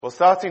Well,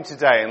 starting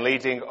today and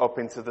leading up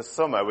into the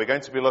summer, we're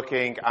going to be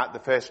looking at the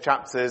first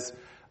chapters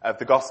of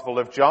the Gospel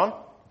of John.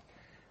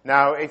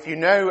 Now, if you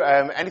know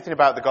anything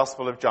about the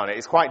Gospel of John, it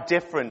is quite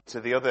different to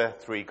the other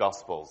three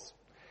Gospels.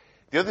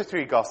 The other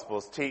three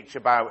Gospels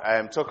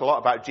talk a lot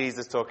about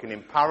Jesus talking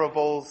in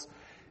parables.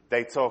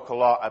 They talk a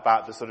lot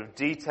about the sort of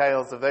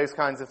details of those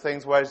kinds of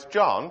things, whereas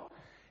John,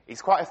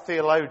 he's quite a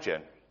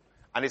theologian,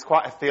 and it's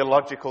quite a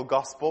theological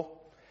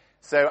Gospel.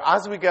 So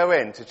as we go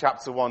into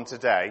chapter 1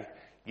 today,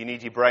 you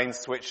need your brain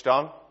switched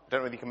on. I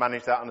don't know whether you can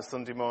manage that on a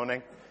Sunday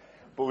morning,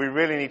 but we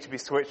really need to be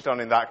switched on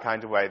in that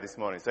kind of way this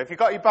morning. So if you've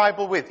got your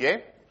Bible with you,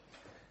 if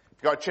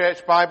you've got a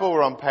church Bible,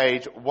 we're on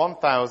page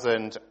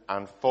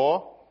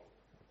 1004.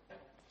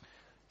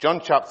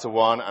 John chapter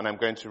 1, and I'm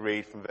going to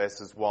read from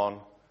verses 1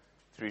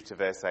 through to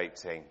verse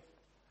 18.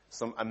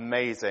 Some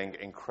amazing,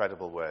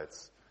 incredible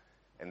words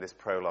in this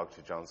prologue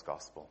to John's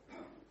Gospel.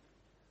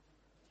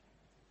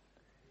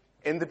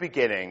 In the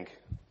beginning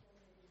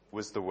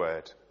was the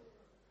Word,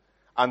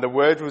 and the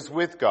Word was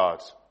with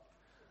God,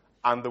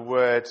 and the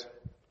Word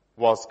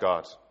was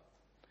God.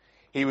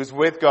 He was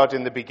with God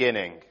in the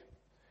beginning.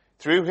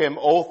 Through him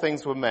all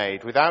things were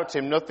made. Without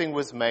him nothing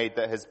was made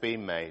that has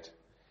been made.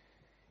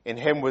 In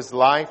him was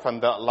life,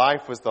 and that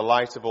life was the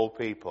light of all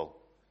people.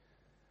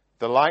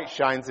 The light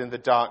shines in the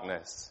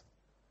darkness,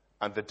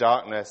 and the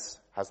darkness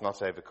has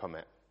not overcome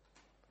it.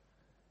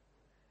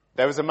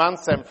 There was a man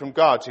sent from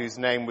God whose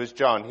name was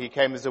John. He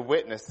came as a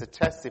witness to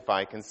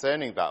testify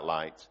concerning that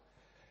light,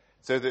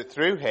 so that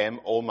through him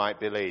all might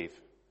believe.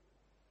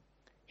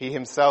 He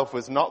himself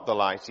was not the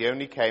light. He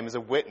only came as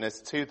a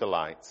witness to the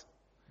light.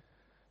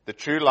 The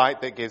true light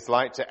that gives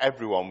light to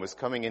everyone was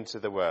coming into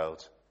the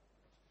world.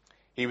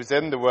 He was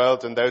in the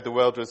world, and though the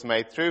world was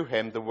made through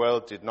him, the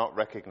world did not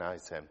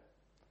recognize him.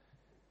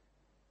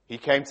 He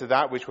came to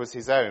that which was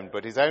his own,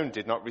 but his own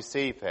did not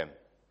receive him.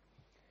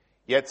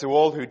 Yet to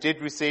all who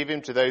did receive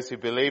him, to those who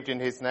believed in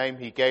his name,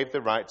 he gave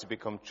the right to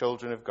become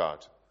children of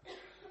God.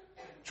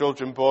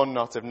 Children born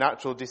not of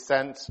natural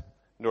descent,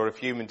 nor of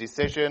human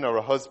decision or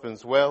a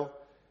husband's will,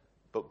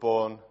 but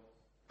born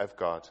of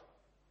God.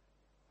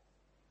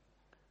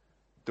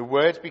 The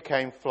Word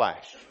became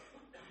flesh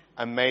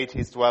and made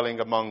his dwelling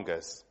among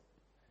us.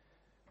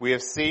 We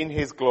have seen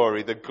his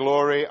glory, the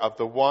glory of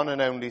the one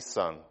and only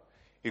Son,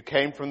 who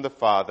came from the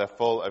Father,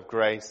 full of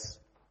grace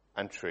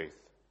and truth.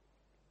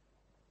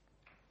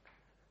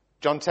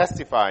 John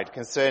testified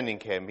concerning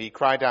him. He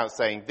cried out,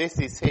 saying, "This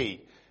is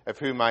he of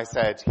whom I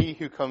said, he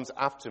who comes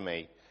after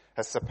me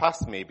has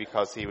surpassed me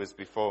because he was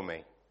before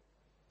me."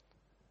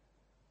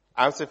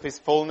 Out of his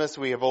fullness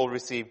we have all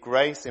received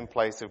grace in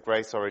place of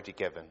grace already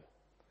given.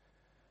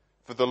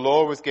 For the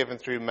law was given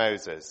through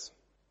Moses.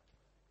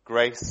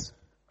 Grace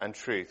and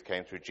truth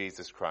came through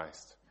Jesus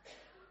Christ.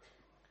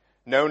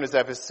 No one has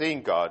ever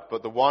seen God,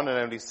 but the one and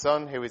only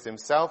Son, who is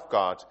himself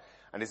God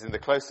and is in the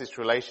closest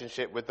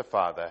relationship with the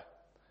Father,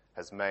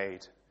 has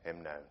made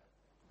him known.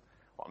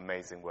 What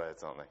amazing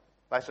words, aren't they?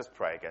 Let's just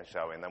pray again,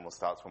 shall we? And then we'll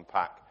start to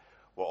unpack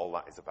what all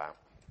that is about.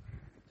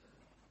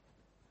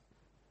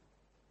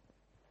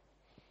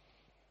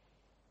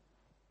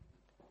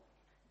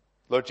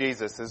 Lord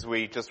Jesus, as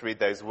we just read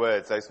those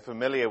words, those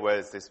familiar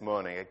words this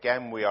morning,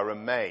 again we are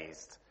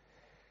amazed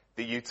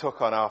that you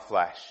took on our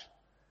flesh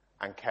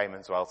and came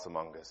and dwelt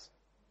among us.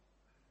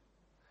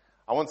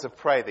 I want to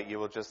pray that you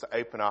will just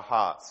open our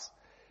hearts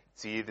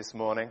to you this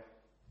morning.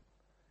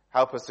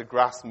 Help us to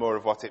grasp more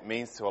of what it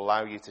means to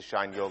allow you to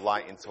shine your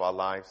light into our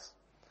lives.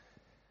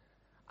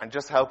 And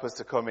just help us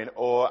to come in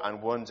awe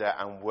and wonder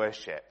and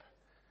worship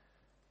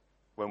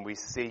when we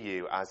see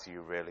you as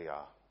you really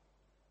are.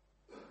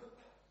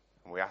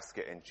 And we ask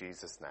it in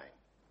Jesus' name.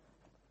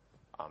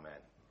 Amen.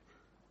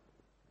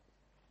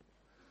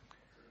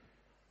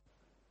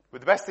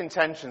 With the best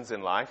intentions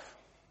in life,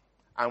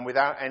 and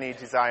without any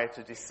desire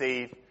to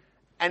deceive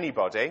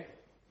anybody,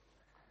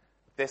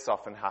 this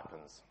often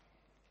happens.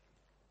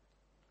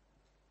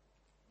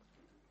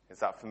 Is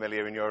that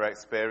familiar in your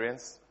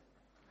experience?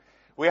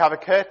 We have a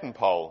curtain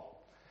pole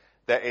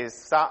that is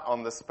sat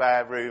on the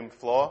spare room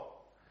floor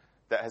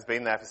that has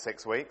been there for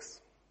 6 weeks.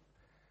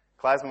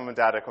 Claire's mum and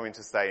dad are coming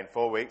to stay in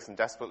 4 weeks and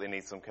desperately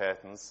need some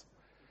curtains.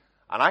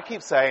 And I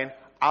keep saying,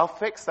 I'll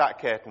fix that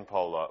curtain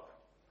pole up.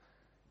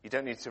 You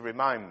don't need to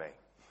remind me.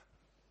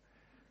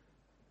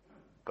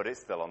 But it's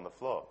still on the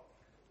floor.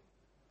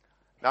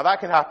 Now that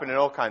can happen in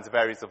all kinds of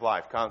areas of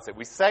life, can't it?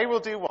 We say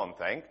we'll do one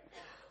thing.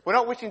 We're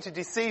not wishing to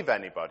deceive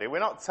anybody. We're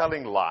not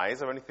telling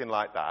lies or anything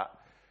like that.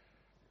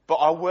 But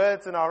our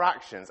words and our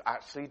actions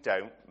actually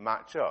don't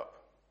match up.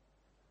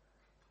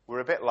 We're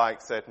a bit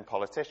like certain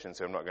politicians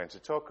who I'm not going to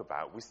talk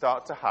about. We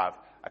start to have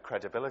a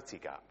credibility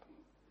gap.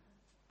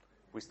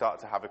 We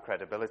start to have a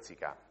credibility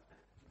gap.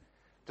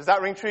 Does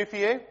that ring true for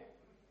you?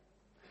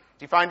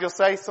 Do you find you'll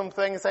say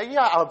something and say,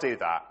 yeah, I'll do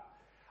that.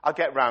 I'll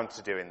get round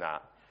to doing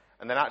that.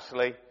 And then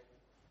actually,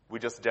 we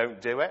just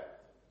don't do it.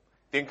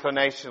 The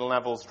inclination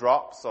levels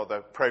drops or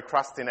the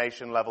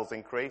procrastination levels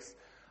increase.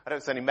 I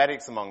don't see any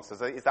medics amongst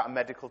us. Is that a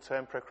medical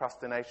term,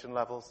 procrastination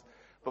levels?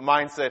 But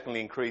mine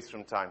certainly increase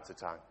from time to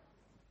time.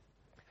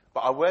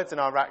 But our words and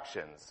our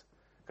actions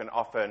can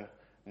often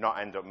not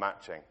end up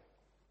matching.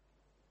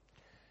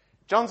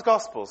 John's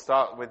Gospels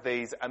start with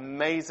these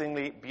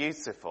amazingly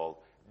beautiful,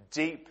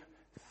 deep,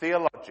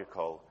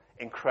 theological,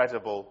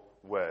 incredible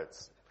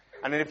words.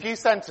 And in a few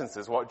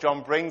sentences, what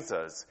John brings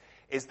us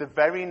is the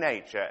very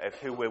nature of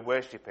who we're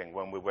worshipping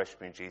when we're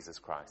worshipping Jesus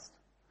Christ.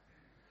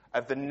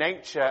 Of the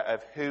nature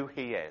of who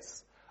he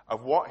is,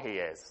 of what he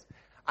is.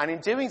 And in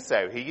doing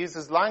so, he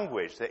uses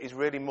language that is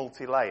really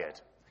multi-layered.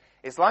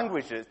 It's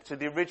language that to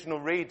the original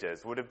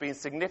readers would have been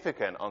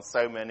significant on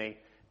so many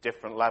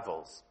different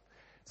levels.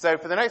 So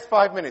for the next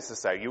 5 minutes or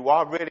so, you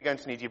are really going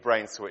to need your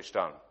brain switched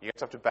on. You're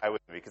going to have to bear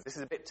with me because this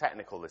is a bit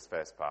technical, this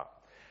first part.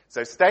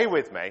 So stay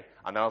with me,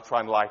 and then I'll try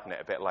and lighten it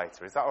a bit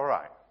later. Is that all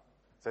right?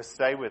 So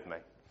stay with me.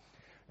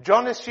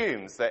 John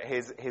assumes that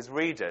his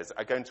readers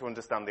are going to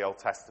understand the Old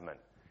Testament.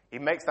 He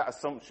makes that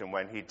assumption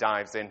when he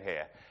dives in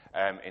here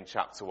in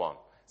chapter 1.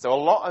 So a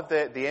lot of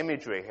the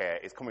imagery here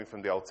is coming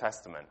from the Old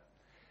Testament.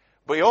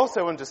 But he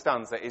also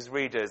understands that his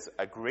readers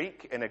are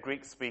Greek in a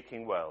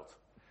Greek-speaking world.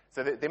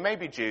 So they may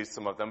be Jews,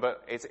 some of them,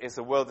 but it's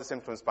a world that's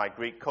influenced by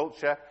Greek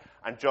culture,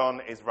 and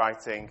John is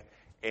writing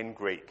in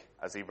Greek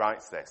as he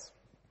writes this.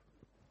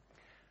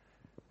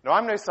 Now,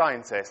 I'm no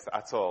scientist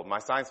at all. My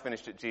science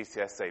finished at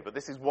GCSE, but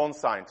this is one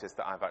scientist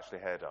that I've actually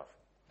heard of.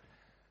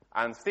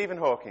 And Stephen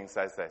Hawking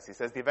says this. He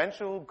says, the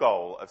eventual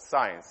goal of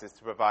science is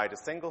to provide a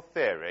single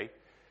theory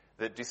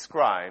that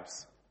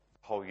describes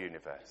the whole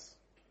universe.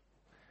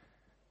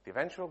 The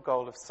eventual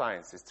goal of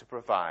science is to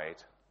provide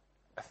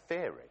a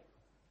theory.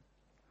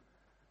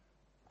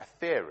 A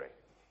theory.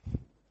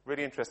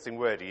 Really interesting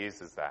word he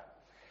uses there.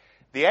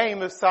 The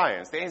aim of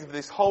science, the aim of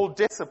this whole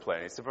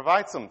discipline, is to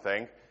provide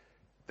something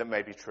that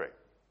may be true.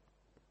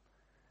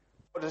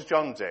 What does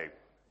John do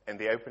in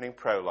the opening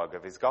prologue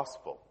of his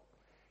gospel?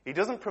 He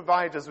doesn't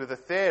provide us with a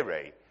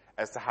theory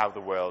as to how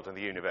the world and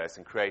the universe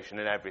and creation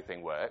and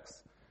everything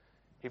works.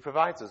 He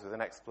provides us with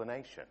an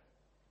explanation.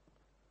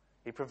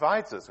 He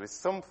provides us with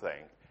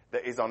something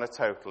that is on a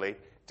totally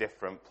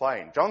different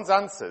plane. John's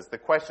answers the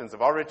questions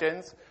of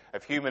origins,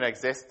 of human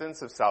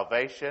existence, of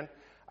salvation,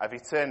 of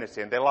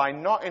eternity, and they lie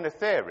not in a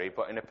theory,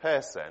 but in a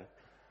person,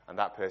 and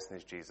that person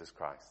is Jesus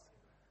Christ.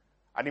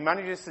 And he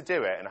manages to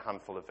do it in a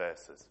handful of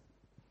verses.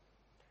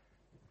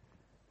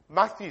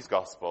 Matthew's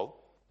Gospel,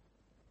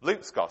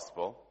 Luke's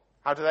Gospel,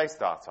 how do they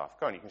start off?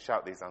 Go on, you can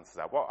shout these answers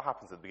out. What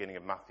happens at the beginning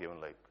of Matthew and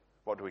Luke?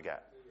 What do we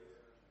get?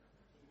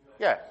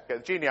 Yeah, we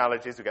get the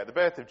genealogies, we get the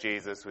birth of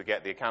Jesus, we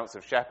get the accounts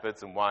of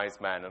shepherds and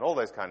wise men and all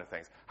those kind of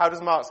things. How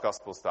does Mark's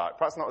Gospel start?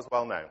 Perhaps not as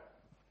well known.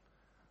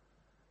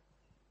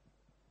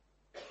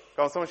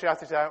 Go on, someone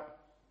shout it out.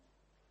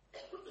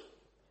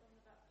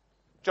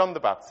 John the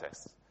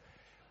Baptist.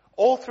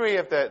 All three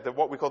of the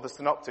what we call the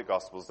synoptic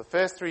Gospels, the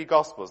first three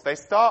Gospels, they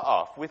start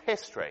off with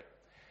history.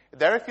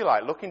 They're, if you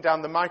like, looking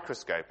down the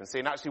microscope and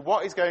seeing actually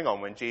what is going on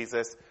when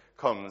Jesus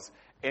comes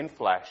in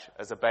flesh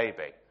as a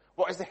baby.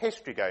 What is the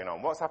history going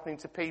on? What's happening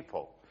to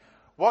people?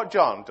 What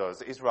John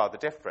does is rather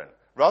different.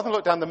 Rather than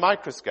look down the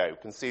microscope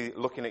and see,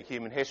 looking at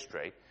human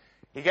history,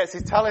 he gets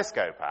his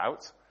telescope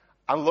out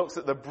and looks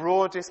at the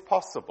broadest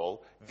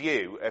possible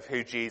view of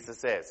who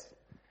Jesus is.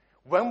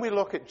 When we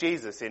look at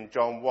Jesus in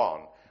John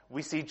 1,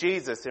 we see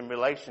Jesus in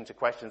relation to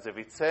questions of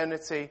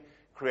eternity,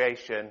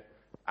 creation,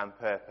 and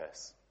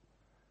purpose.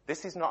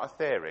 This is not a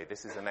theory,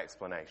 this is an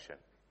explanation.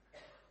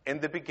 In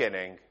the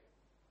beginning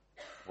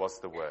was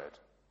the Word.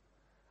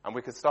 And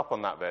we could stop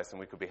on that verse and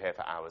we could be here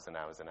for hours and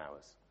hours and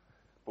hours.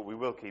 But we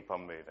will keep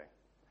on moving.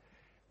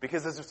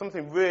 Because there's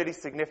something really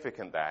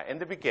significant there. In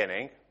the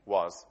beginning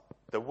was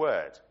the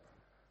Word.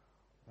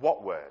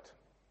 What word?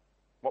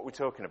 What are we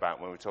talking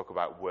about when we talk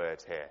about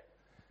word here?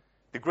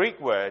 The Greek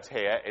word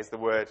here is the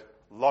word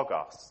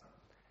logos.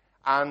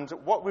 And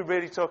what we're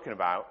really talking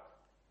about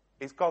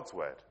is God's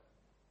Word.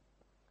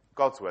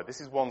 God's Word.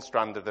 This is one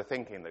strand of the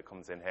thinking that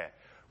comes in here.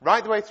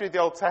 Right the way through the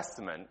Old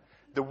Testament,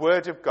 the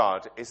Word of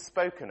God is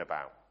spoken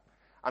about.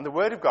 And the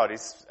Word of God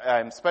is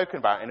spoken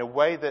about in a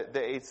way that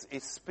it's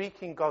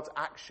speaking God's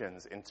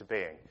actions into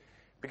being.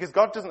 Because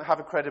God doesn't have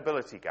a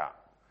credibility gap.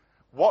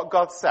 What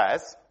God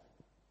says,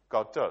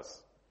 God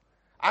does.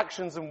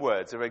 Actions and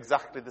words are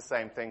exactly the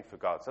same thing for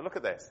God. So look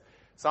at this.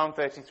 Psalm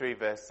 33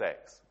 verse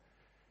 6.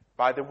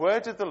 By the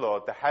word of the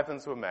Lord the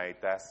heavens were made,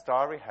 their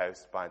starry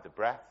host by the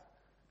breath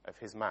of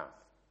his mouth.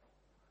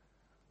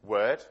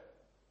 Word,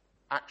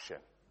 action.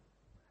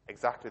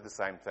 Exactly the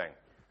same thing.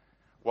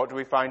 What do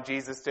we find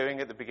Jesus doing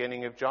at the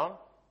beginning of John?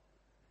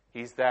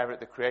 He's there at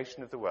the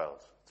creation of the world.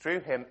 Through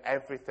him,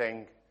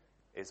 everything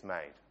is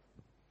made.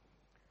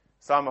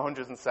 Psalm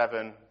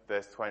 107,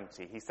 verse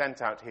 20. He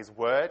sent out his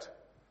word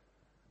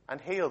and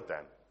healed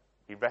them.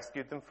 He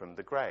rescued them from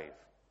the grave.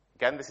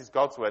 Again, this is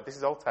God's word. This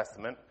is Old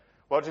Testament.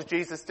 What does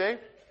Jesus do?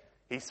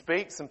 He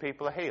speaks and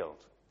people are healed.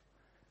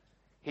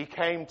 He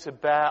came to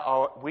bear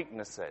our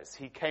weaknesses.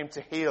 He came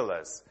to heal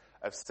us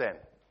of sin.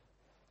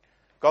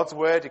 God's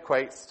word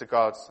equates to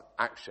God's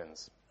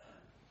actions.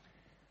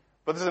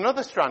 But there's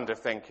another strand of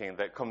thinking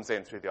that comes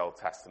in through the Old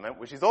Testament,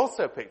 which is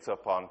also picked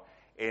up on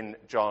in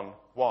John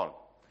 1.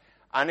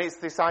 And it's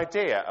this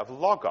idea of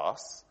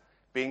logos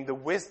being the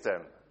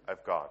wisdom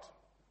of God.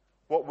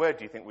 What word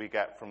do you think we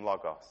get from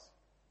logos?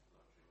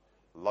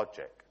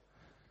 Logic.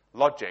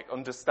 Logic,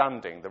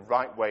 understanding, the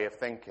right way of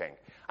thinking.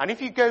 And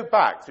if you go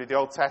back through the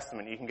Old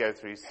Testament, you can go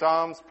through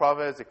Psalms,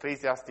 Proverbs,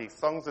 Ecclesiastes,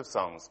 Songs of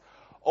Songs,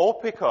 all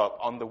pick up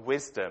on the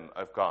wisdom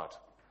of God.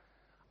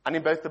 And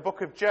in both the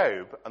book of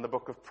Job and the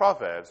book of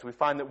Proverbs, we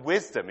find that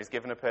wisdom is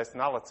given a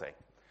personality.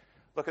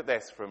 Look at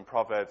this from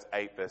Proverbs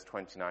 8, verse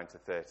 29 to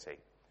 30.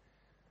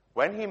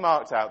 When he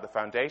marked out the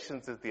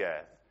foundations of the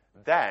earth,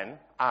 then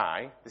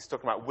I, this is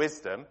talking about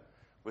wisdom,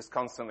 was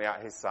constantly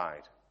at his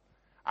side.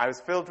 I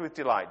was filled with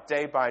delight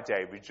day by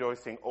day,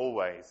 rejoicing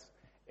always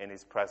in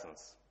his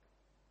presence.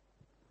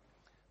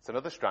 It's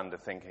another strand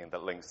of thinking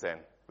that links in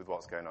with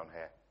what's going on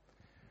here.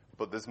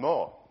 But there's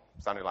more.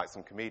 Sounding like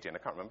some comedian. I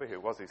can't remember who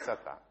it was who said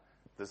that.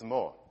 There's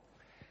more.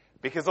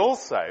 Because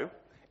also,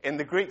 in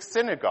the Greek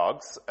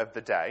synagogues of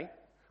the day,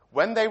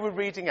 when they were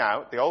reading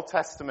out the Old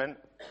Testament,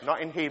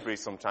 not in Hebrew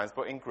sometimes,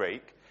 but in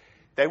Greek,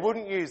 they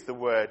wouldn't use the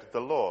word the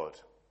Lord.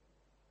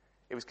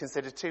 It was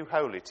considered too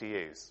holy to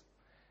use.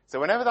 So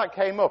whenever that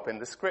came up in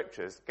the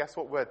scriptures, guess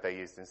what word they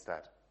used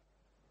instead?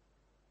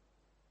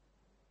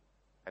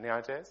 Any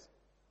ideas?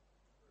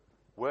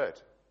 Word.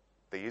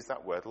 They used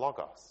that word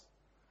logos.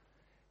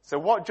 So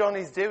what John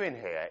is doing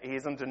here, he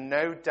is under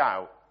no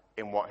doubt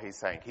in what he's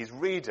saying. His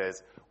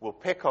readers will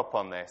pick up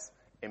on this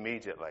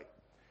immediately.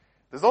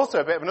 There's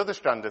also a bit of another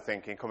strand of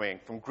thinking coming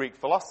from Greek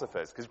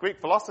philosophers, because Greek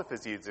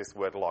philosophers use this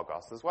word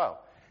logos as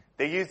well.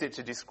 They used it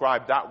to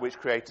describe that which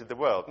created the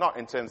world, not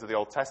in terms of the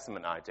Old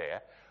Testament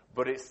idea,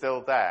 but it's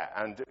still there,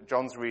 and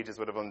John's readers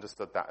would have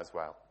understood that as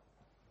well.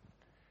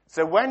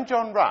 So when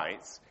John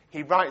writes,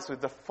 he writes with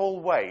the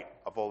full weight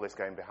of all this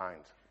going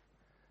behind.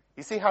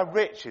 You see how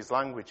rich his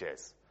language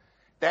is.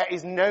 There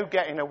is no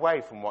getting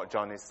away from what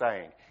John is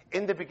saying.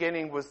 In the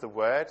beginning was the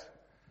Word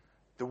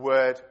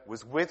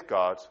was with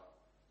God,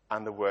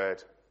 and the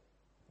Word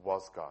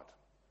was God.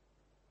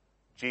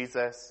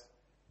 Jesus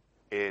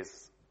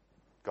is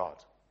God.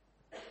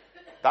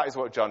 That is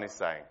what John is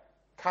saying.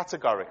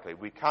 Categorically,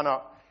 we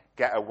cannot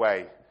get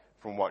away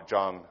from what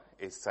John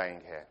is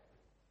saying here.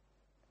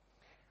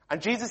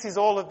 And Jesus is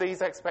all of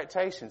these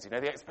expectations, the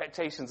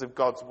expectations of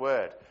God's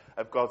word,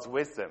 of God's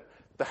wisdom,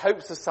 the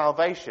hopes of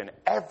salvation.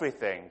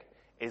 Everything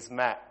is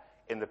met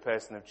in the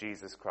person of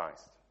Jesus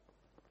Christ.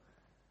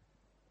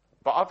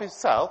 But of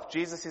himself,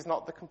 Jesus is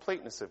not the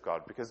completeness of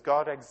God, because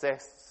God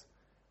exists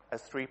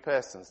as three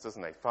persons,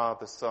 doesn't he?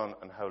 Father, Son,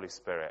 and Holy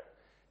Spirit,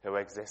 who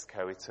exist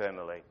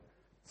co-eternally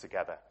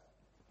together.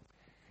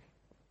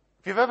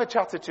 If you've ever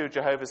chatted to a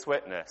Jehovah's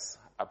Witness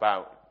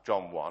about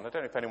John 1, I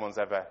don't know if anyone's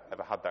ever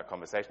had that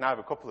conversation. I have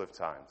a couple of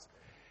times.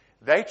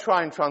 They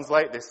try and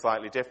translate this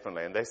slightly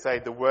differently, and they say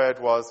the word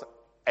was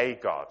a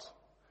God.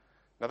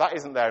 Now, that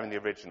isn't there in the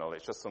original.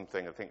 It's just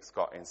something I think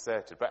Scott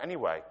inserted. But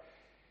anyway,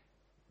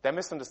 they're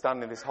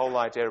misunderstanding this whole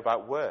idea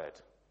about word.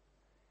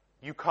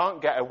 You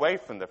can't get away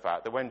from the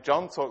fact that when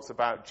John talks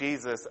about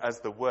Jesus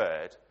as the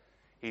Word,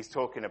 he's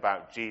talking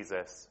about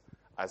Jesus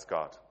as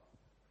God.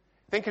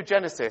 Think of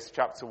Genesis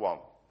chapter 1.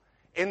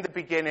 In the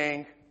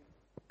beginning,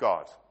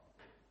 God.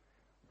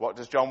 What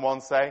does John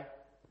 1 say?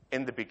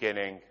 In the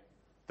beginning,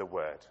 the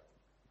Word.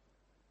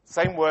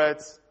 Same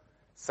words,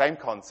 same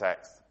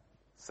context,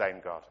 same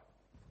God.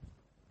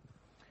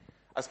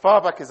 As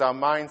far back as our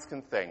minds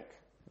can think,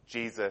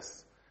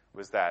 Jesus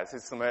was there.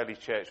 This is some early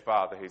church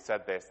father who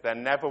said this. There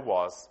never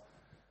was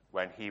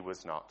when he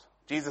was not.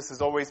 Jesus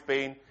has always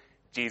been.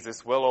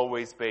 Jesus will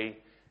always be.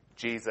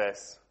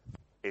 Jesus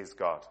is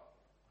God.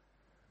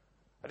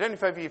 I don't know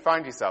if ever you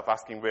find yourself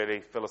asking really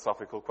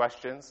philosophical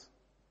questions.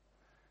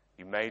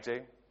 You may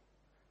do.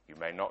 You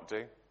may not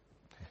do.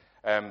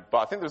 But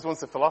I think there was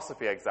once a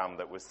philosophy exam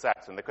that was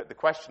set, and the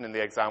question in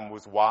the exam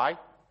was why?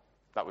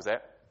 That was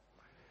it.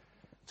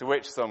 To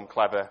which some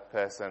clever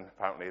person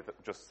apparently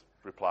just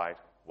replied,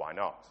 why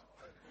not?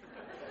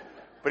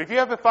 But if you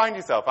ever find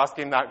yourself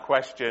asking that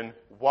question,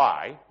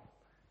 why?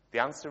 The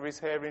answer is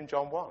here in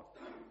John 1.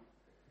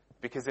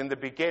 Because in the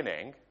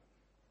beginning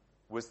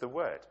was the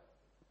Word.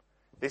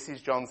 This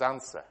is John's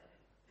answer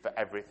for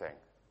everything.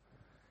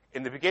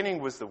 In the beginning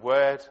was the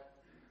Word,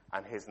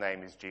 and his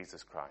name is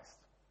Jesus Christ.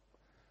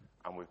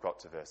 And we've got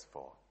to verse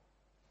 4.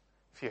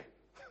 Phew.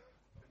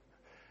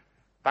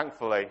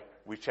 Thankfully,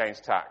 we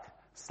changed tack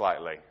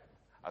slightly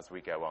as we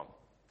go on.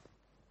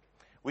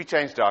 We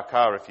changed our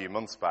car a few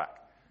months back.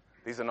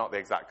 These are not the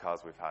exact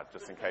cars we've had,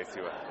 just in case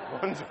you were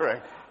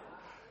wondering.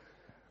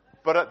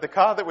 But the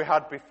car that we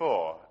had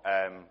before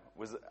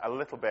was a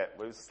little bit, it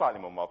was slightly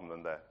more modern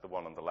than the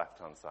one on the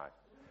left-hand side.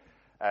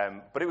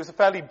 But it was a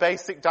fairly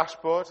basic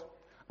dashboard.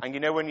 And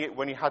when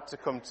you had to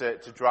come to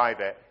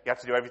drive it, you had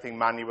to do everything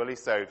manually.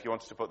 So if you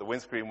wanted to put the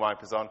windscreen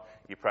wipers on,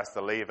 you press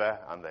the lever,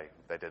 and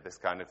they did this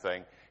kind of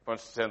thing. If you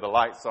wanted to turn the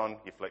lights on,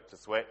 you flicked a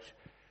switch.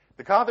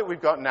 The car that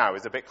we've got now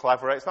is a bit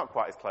cleverer. It's not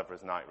quite as clever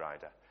as Knight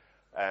Rider.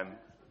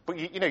 But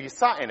you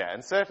sat in it,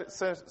 and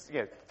certain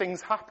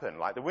things happen,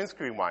 like the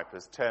windscreen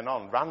wipers turn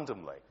on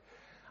randomly.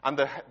 And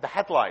the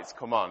headlights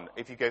come on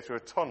if you go through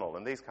a tunnel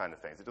and these kind of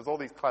things. It does all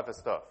these clever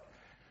stuff.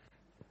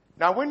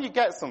 Now, when you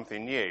get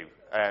something new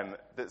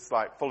that's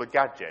like full of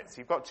gadgets,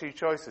 you've got two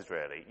choices,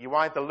 really. You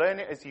either learn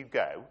it as you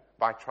go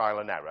by trial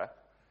and error,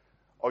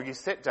 or you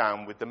sit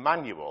down with the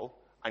manual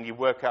and you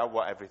work out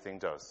what everything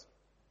does.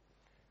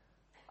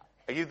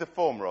 Are you the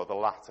former or the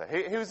latter?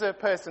 Who's a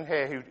person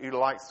here who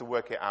likes to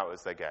work it out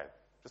as they go?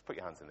 Just put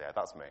your hands in the air.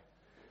 That's me.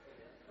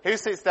 Who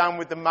sits down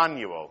with the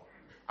manual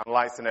and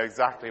likes to know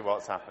exactly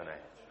what's happening?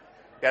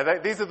 Yeah,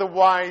 these are the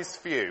wise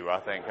few, I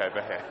think,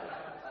 over here.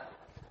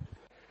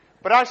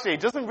 But actually, it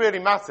doesn't really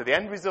matter. The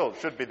end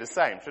result should be the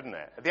same, shouldn't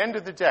it? At the end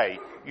of the day,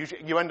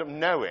 you end up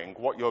knowing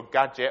what your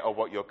gadget or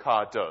what your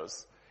car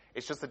does.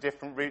 It's just a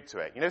different route to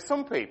it. You know,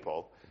 some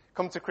people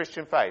come to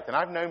Christian faith, and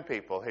I've known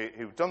people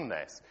who've done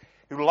this,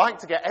 who like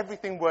to get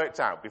everything worked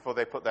out before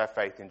they put their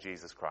faith in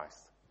Jesus Christ,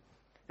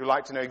 who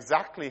like to know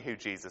exactly who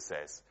Jesus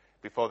is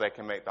before they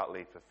can make that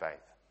leap of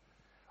faith.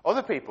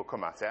 Other people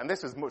come at it, and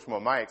this was much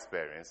more my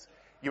experience.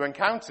 You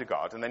encounter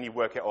God, and then you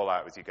work it all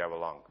out as you go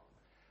along.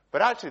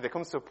 But actually, there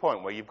comes to a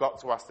point where you've got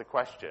to ask the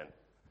question,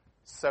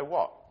 so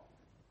what?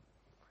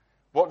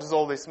 What does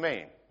all this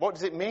mean? What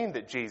does it mean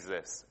that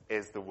Jesus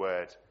is the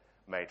Word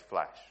made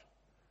flesh?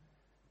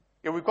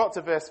 Yeah, we've got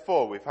to verse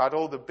 4. We've had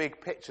all the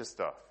big picture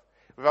stuff.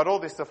 We've had all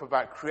this stuff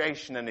about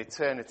creation and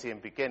eternity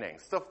and beginning,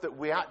 stuff that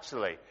we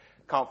actually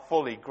can't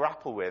fully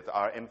grapple with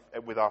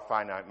our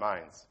finite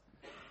minds.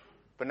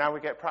 But now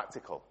we get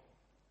practical.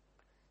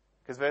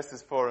 Because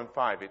verses 4 and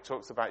 5, it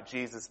talks about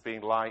Jesus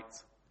being light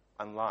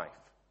and life.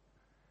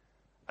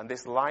 And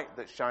this light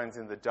that shines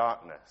in the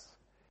darkness,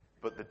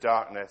 but the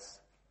darkness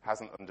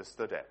hasn't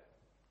understood it.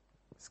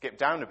 Skip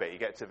down a bit, you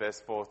get to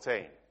verse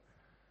 14.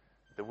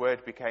 The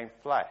Word became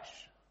flesh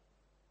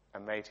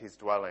and made his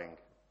dwelling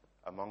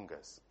among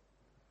us.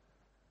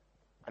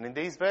 And in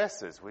these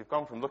verses, we've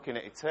gone from looking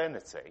at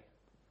eternity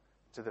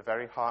to the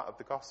very heart of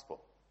the gospel.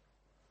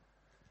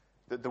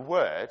 That the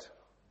Word,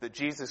 that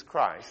Jesus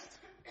Christ,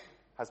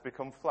 has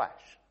become flesh.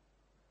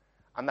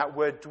 And that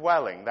word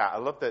dwelling, I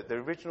love the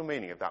original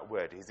meaning of that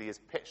word is he has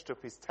pitched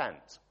up his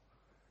tent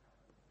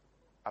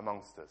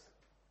amongst us.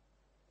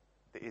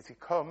 That he has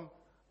come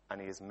and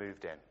he has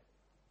moved in.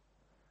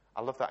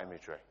 I love that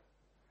imagery.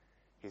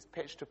 He's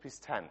pitched up his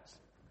tent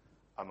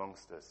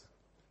amongst us.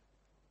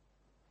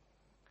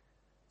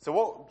 So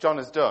what John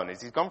has done is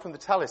he's gone from the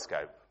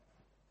telescope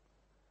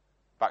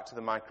back to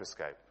the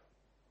microscope.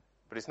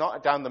 But it's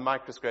not down the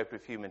microscope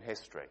of human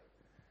history,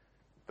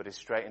 but it's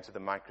straight into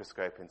the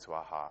microscope into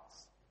our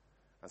hearts.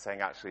 And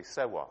saying, actually,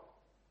 so what?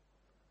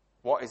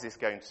 What is this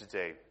going to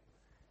do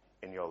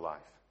in your life?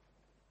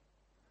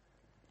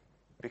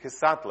 Because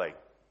sadly,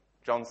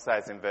 John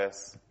says in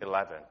verse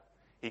 11,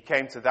 he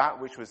came to that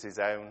which was his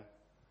own,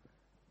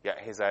 yet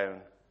his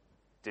own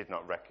did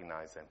not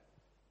recognize him.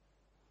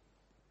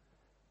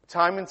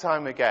 Time and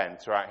time again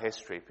throughout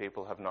history,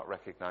 people have not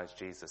recognized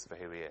Jesus for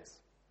who he is.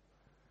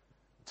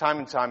 Time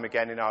and time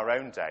again in our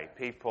own day,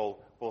 people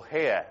will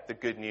hear the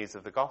good news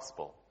of the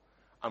gospel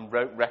and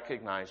won't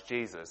recognize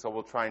Jesus, or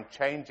will try and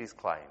change his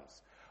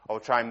claims, or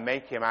will try and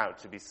make him out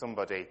to be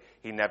somebody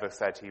he never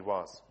said he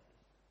was.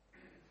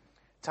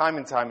 Time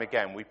and time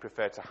again, we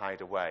prefer to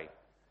hide away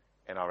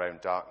in our own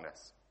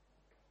darkness.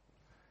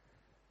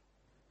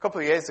 A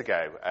couple of years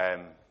ago,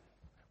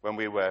 when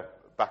we were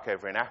back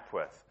over in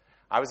Epworth,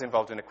 I was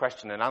involved in a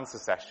question and answer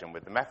session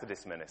with the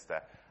Methodist minister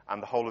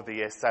and the whole of the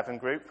Year 7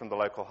 group from the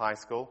local high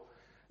school.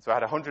 So I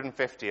had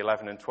 150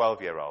 11 and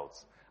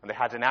 12-year-olds. And they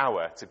had an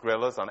hour to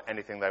grill us on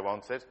anything they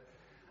wanted.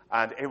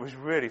 And it was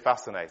really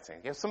fascinating.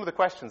 You know, some of the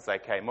questions they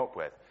came up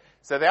with.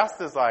 So they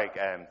asked us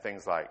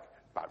things like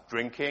about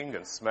drinking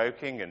and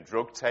smoking and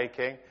drug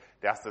taking.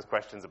 They asked us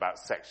questions about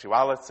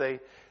sexuality.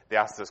 They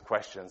asked us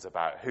questions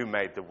about who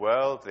made the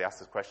world. They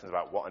asked us questions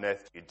about what on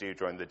earth do you do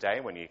during the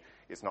day when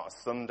it's not a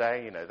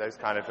Sunday, you know, those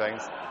kind of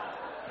things.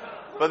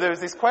 But there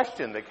was this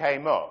question that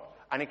came up,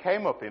 and it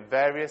came up in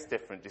various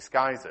different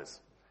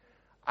disguises.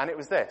 And it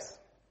was this.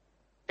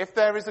 If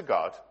there is a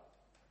God,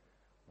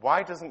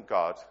 why doesn't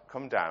God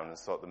come down and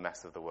sort the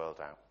mess of the world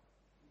out?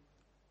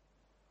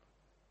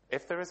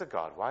 If there is a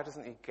God, why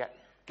doesn't he get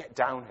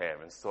down here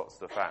and sort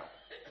stuff out?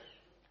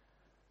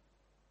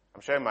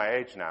 I'm showing my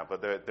age now,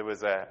 but there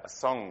was a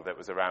song that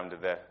was around in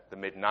the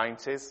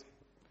mid-90s,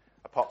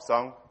 a pop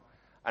song,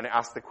 and it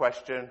asked the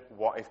question,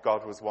 what if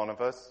God was one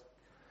of us?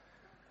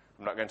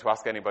 I'm not going to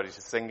ask anybody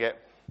to sing it,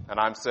 and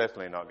I'm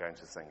certainly not going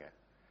to sing it.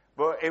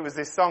 But it was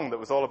this song that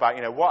was all about,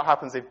 you know, what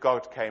happens if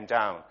God came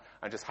down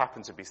and just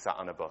happened to be sat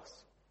on a bus?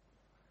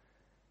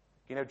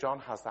 You know, John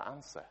has that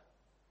answer.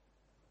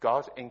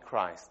 God in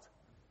Christ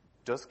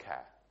does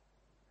care.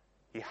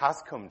 He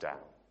has come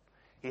down.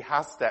 He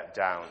has stepped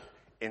down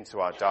into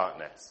our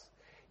darkness.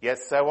 Yet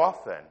so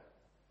often,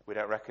 we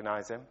don't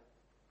recognize him.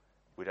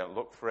 We don't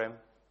look for him.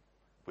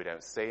 We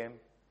don't see him.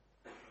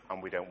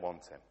 And we don't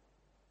want him.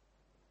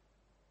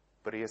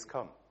 But he has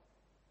come.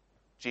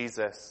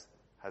 Jesus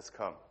has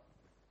come.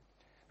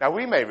 Now,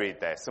 we may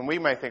read this and we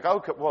may think,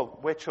 oh, well,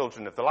 we're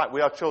children of the light.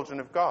 We are children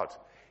of God.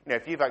 You know,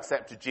 if you've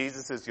accepted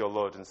Jesus as your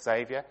Lord and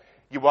Savior,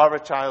 you are a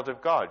child of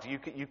God.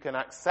 You can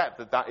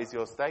accept that is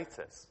your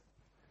status.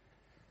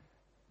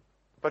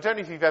 But I don't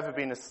know if you've ever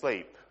been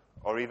asleep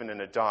or even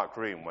in a dark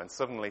room when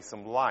suddenly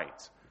some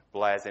light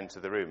blares into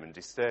the room and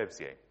disturbs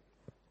you.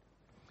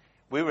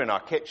 We were in our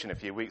kitchen a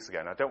few weeks ago,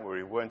 and I don't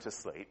worry, we weren't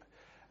asleep,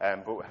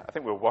 but I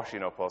think we were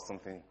washing up or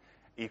something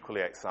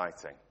equally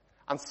exciting.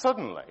 And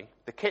suddenly,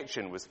 the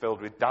kitchen was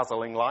filled with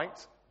dazzling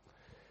light.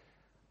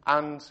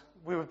 And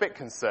we were a bit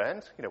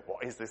concerned.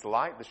 What is this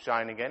light that's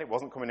shining in? It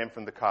wasn't coming in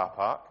from the car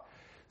park.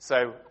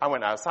 So I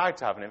went outside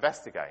to have an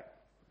investigate.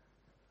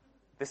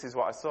 This is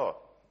what I saw.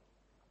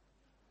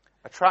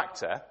 A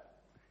tractor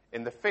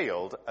in the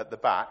field at the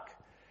back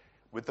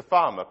with the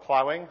farmer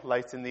ploughing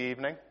late in the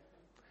evening.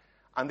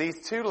 And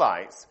these two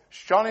lights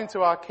shone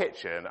into our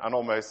kitchen and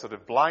almost sort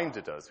of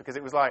blinded us, because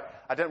it was like,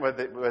 I don't know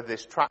whether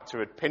this tractor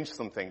had pinched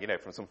something,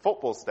 from some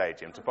football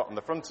stadium to put on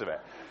the front of it.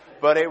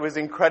 But it was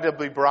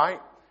incredibly bright,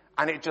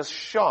 and it just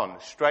shone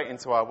straight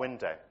into our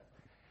window.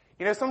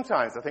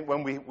 Sometimes I think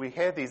when we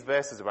hear these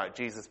verses about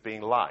Jesus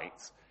being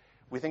light,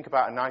 we think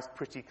about a nice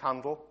pretty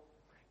candle,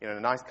 a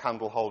nice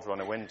candle holder on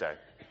a window.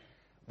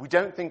 We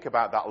don't think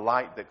about that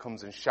light that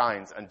comes and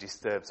shines and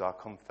disturbs our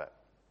comfort.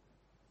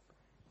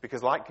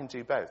 Because light can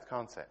do both,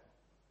 can't it?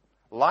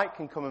 Light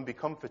can come and be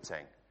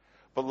comforting,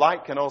 but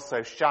light can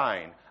also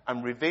shine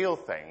and reveal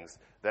things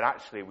that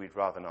actually we'd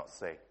rather not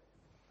see.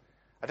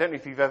 I don't know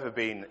if you've ever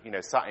been,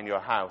 sat in your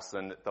house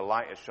and the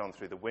light has shone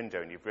through the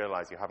window and you've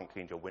realized you haven't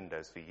cleaned your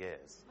windows for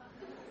years.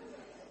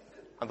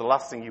 And the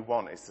last thing you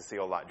want is to see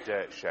all that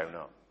dirt shown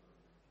up.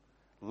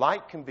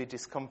 Light can be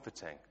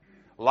discomforting.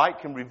 Light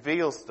can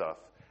reveal stuff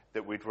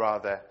that we'd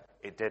rather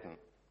it didn't.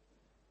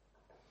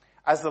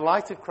 As the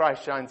light of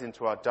Christ shines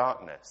into our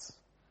darkness,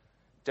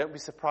 don't be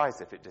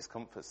surprised if it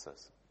discomforts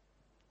us.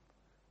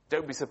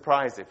 Don't be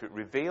surprised if it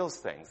reveals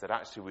things that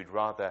actually we'd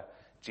rather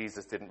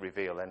Jesus didn't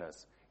reveal in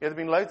us. There have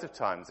been loads of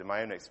times in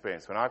my own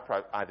experience when I've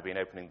either been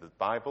opening the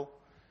Bible,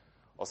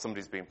 or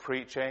somebody's been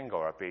preaching,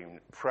 or I've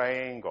been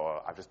praying,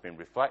 or I've just been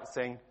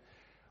reflecting,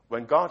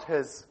 when God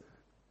has,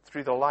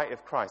 through the light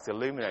of Christ,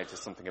 illuminated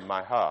something in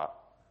my heart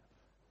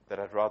that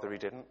I'd rather he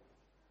didn't.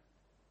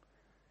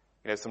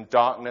 Some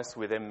darkness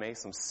within me,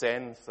 some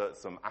sin,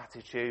 some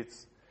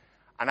attitudes.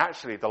 And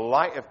actually, the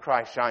light of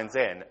Christ shines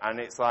in, and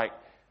it's like,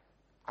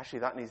 actually,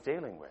 that needs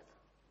dealing with.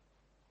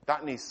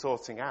 That needs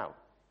sorting out.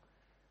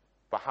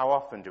 But how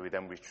often do we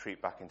then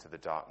retreat back into the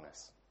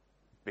darkness?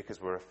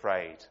 Because we're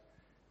afraid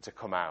to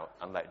come out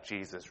and let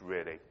Jesus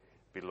really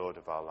be Lord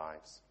of our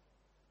lives.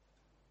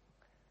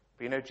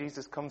 But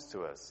Jesus comes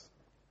to us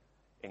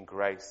in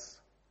grace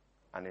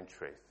and in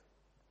truth.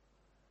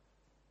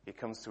 He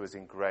comes to us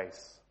in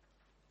grace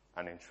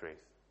and in truth.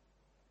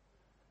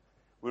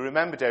 We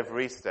remembered over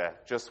Easter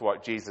just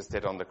what Jesus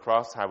did on the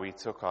cross, how he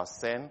took our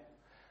sin,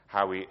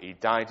 how he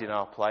died in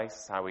our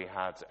place, how he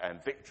had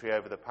victory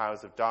over the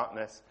powers of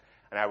darkness,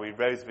 and how he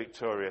rose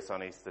victorious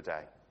on Easter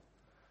Day.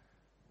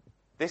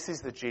 This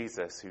is the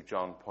Jesus who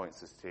John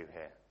points us to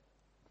here.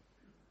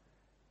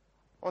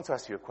 I want to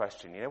ask you a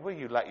question. Will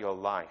you let your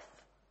life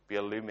be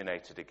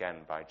illuminated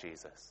again by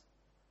Jesus?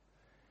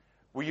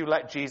 Will you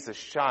let Jesus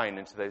shine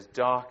into those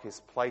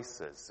darkest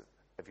places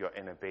of your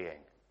inner being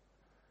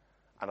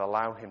and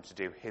allow him to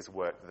do his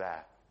work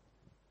there?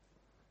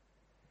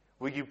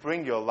 Will you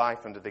bring your life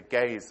under the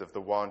gaze of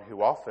the one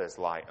who offers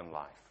light and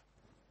life?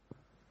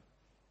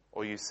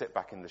 Or you sit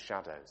back in the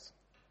shadows,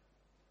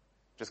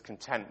 just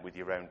content with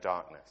your own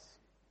darkness?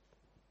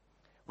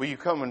 Will you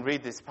come and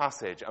read this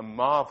passage and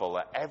marvel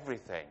at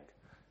everything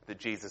that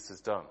Jesus has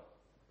done?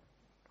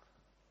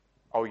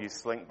 Or you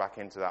slink back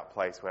into that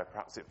place where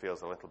perhaps it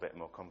feels a little bit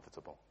more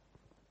comfortable?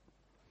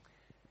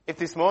 If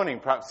this morning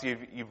perhaps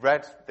you've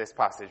read this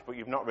passage but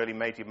you've not really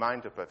made your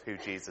mind up of who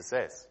Jesus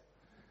is,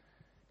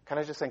 can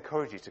I just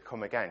encourage you to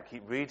come again,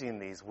 keep reading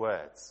these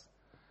words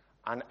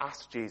and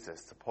ask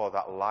Jesus to pour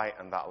that light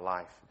and that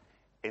life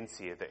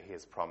into you that he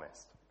has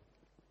promised.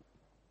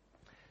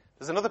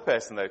 There's another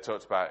person, though,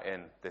 talked about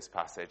in this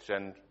passage,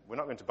 and we're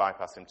not going to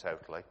bypass him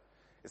totally.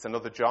 It's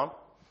another John.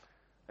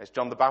 It's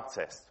John the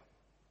Baptist,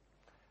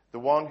 the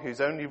one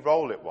whose only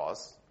role it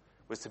was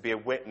to be a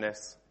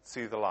witness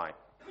to the light.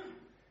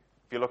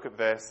 If you look at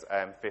verse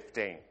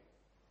 15,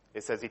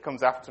 it says, he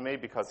comes after me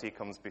because he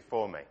comes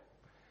before me.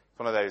 It's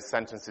one of those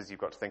sentences you've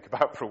got to think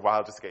about for a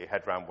while just to get your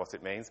head around what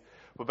it means.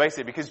 But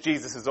basically, because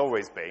Jesus has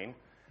always been,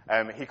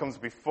 he comes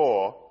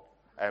before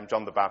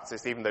John the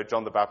Baptist, even though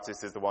John the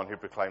Baptist is the one who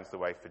proclaims the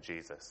way for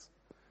Jesus.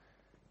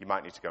 You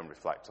might need to go and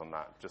reflect on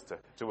that just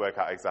to work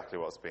out exactly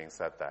what's being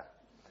said there.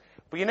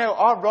 But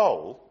our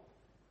role,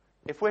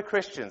 if we're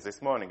Christians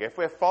this morning, if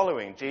we're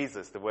following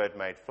Jesus, the Word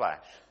made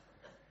flesh,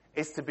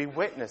 is to be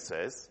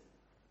witnesses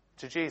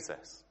to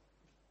Jesus.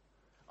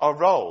 Our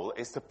role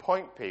is to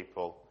point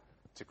people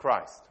to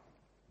Christ.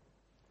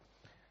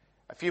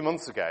 A few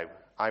months ago,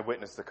 I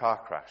witnessed a car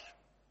crash.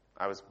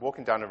 I was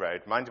walking down a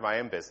road, minding my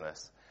own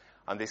business,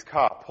 and this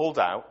car pulled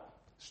out.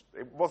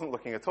 It wasn't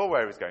looking at all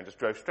where it was going, just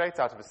drove straight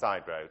out of a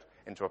side road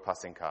into a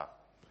passing car.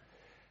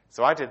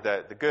 So I did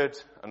the good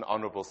and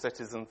honourable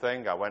citizen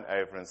thing. I went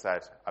over and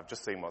said, I've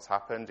just seen what's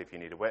happened. If you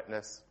need a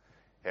witness,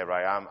 here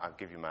I am. I'll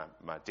give you my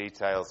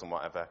details and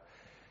whatever.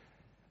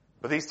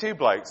 But these two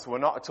blokes were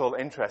not at all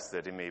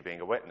interested in me being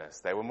a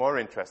witness. They were more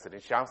interested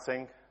in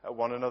shouting at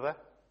one another.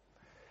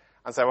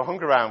 And so I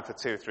hung around for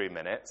 2 or 3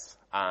 minutes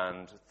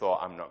and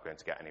thought, I'm not going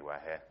to get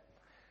anywhere here.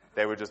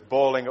 They were just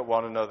bawling at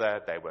one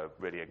another. They were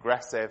really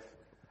aggressive.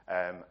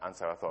 And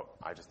so I thought,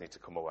 I just need to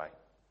come away.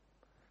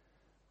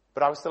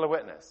 But I was still a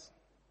witness.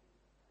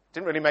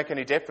 Didn't really make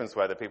any difference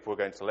whether people were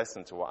going to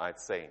listen to what I'd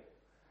seen.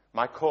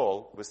 My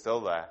call was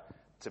still there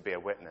to be a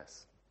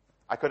witness.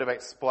 I could have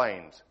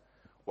explained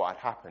what had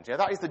happened. You know,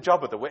 that is the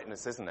job of the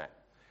witness, isn't it?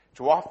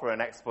 To offer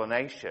an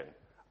explanation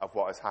of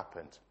what has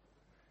happened.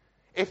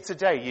 If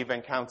today you've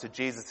encountered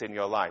Jesus in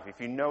your life,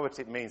 if you know what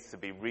it means to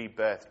be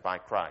rebirthed by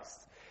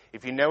Christ,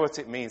 if you know what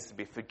it means to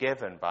be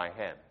forgiven by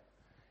him,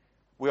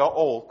 we are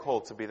all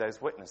called to be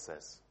those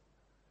witnesses.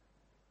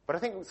 But I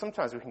think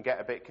sometimes we can get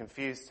a bit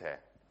confused here.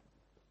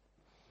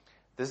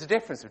 There's a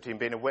difference between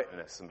being a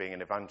witness and being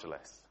an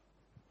evangelist.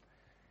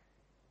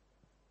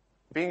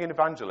 Being an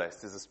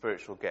evangelist is a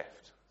spiritual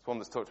gift. It's one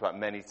that's talked about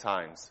many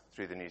times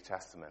through the New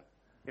Testament.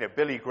 You know,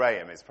 Billy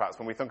Graham is perhaps,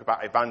 when we think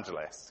about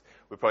evangelists,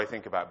 we probably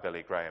think about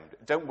Billy Graham.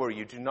 Don't worry,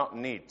 you do not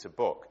need to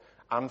book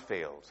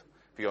Anfield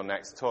for your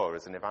next tour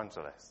as an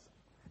evangelist,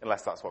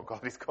 unless that's what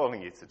God is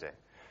calling you to do.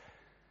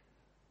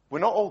 We're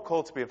not all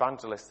called to be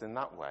evangelists in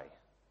that way,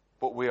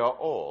 but we are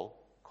all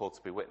called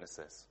to be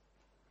witnesses.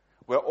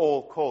 We're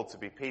all called to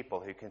be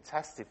people who can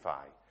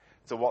testify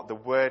to what the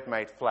Word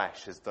made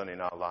flesh has done in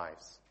our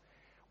lives.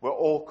 We're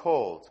all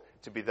called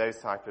to be those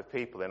type of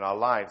people in our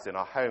lives, in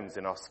our homes,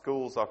 in our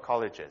schools, our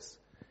colleges,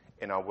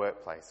 in our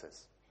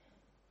workplaces.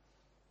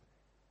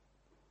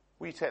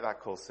 Will you take that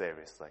call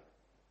seriously?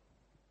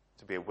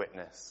 To be a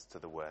witness to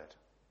the Word.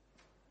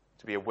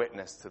 To be a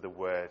witness to the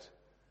Word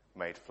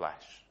made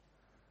flesh.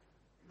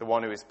 The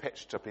one who has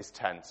pitched up his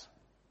tent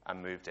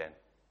and moved in.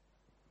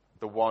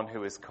 The one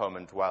who has come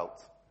and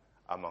dwelt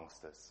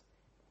amongst us.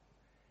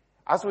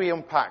 As we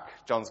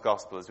unpack John's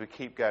Gospel, as we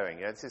keep going,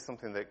 this is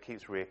something that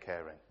keeps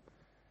reoccurring.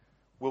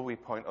 Will we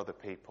point other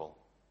people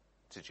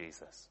to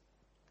Jesus?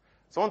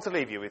 So I want to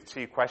leave you with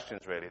 2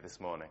 questions really this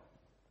morning.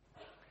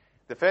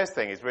 The first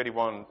thing is really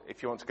one,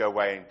 if you want to go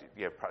away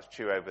and perhaps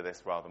chew over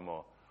this rather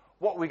more.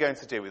 What are we going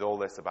to do with all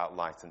this about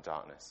light and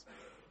darkness?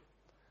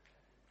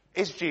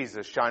 Is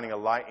Jesus shining a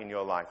light in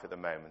your life at the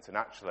moment and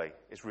actually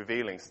is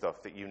revealing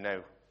stuff that you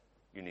know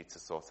you need to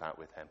sort out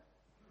with him?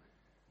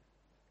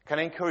 Can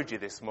I encourage you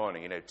this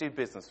morning, do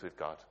business with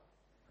God.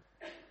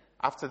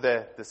 After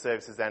the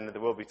services end,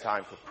 there will be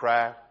time for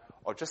prayer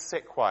or just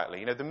sit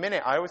quietly. The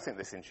minute, I always think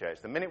this in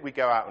church, the minute we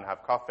go out and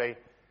have coffee,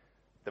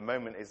 the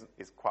moment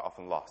is quite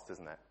often lost,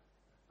 isn't it?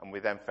 And we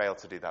then fail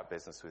to do that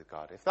business with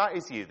God. If that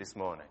is you this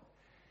morning,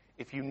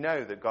 if you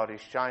know that God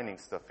is shining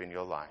stuff in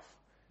your life,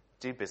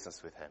 do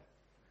business with him.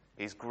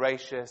 He's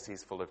gracious,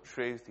 he's full of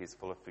truth, he's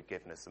full of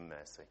forgiveness and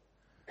mercy.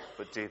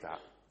 But do that.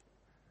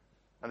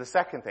 And the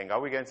second thing,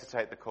 are we going to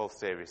take the call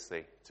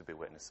seriously to be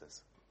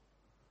witnesses?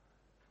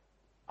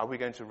 Are we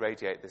going to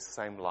radiate this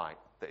same light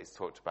that is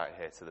talked about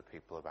here to the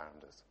people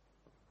around us?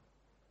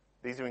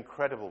 These are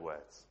incredible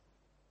words.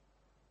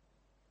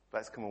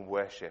 Let's come and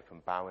worship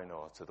and bow in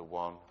awe to the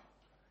one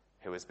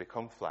who has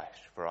become flesh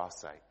for our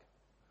sake,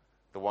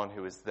 the one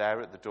who is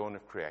there at the dawn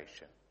of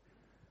creation,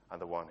 and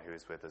the one who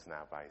is with us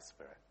now by his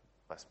Spirit.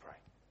 Let's pray.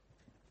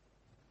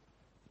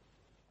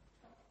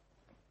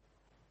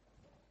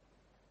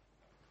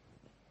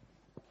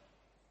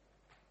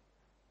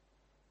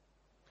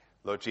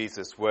 Lord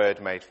Jesus, Word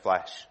made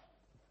flesh.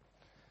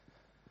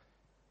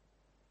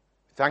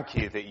 Thank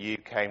you that you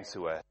came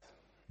to earth.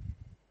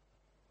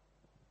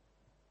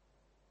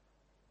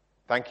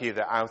 Thank you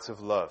that out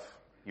of love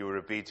you were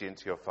obedient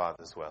to your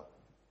Father's will.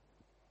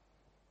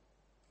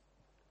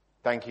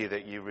 Thank you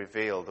that you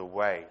reveal the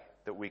way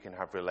that we can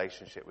have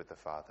relationship with the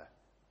Father.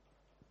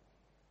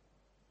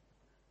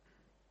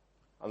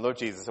 And Lord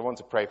Jesus, I want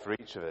to pray for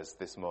each of us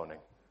this morning.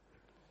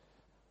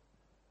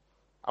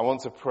 I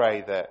want to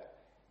pray that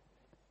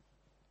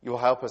you'll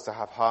help us to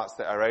have hearts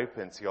that are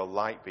open to your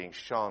light being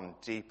shone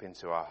deep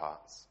into our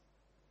hearts.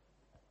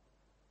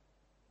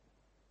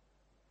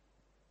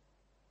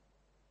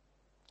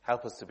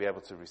 Help us to be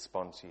able to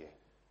respond to you.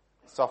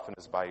 Soften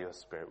us by your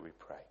Spirit, we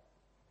pray.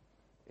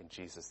 In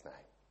Jesus' name.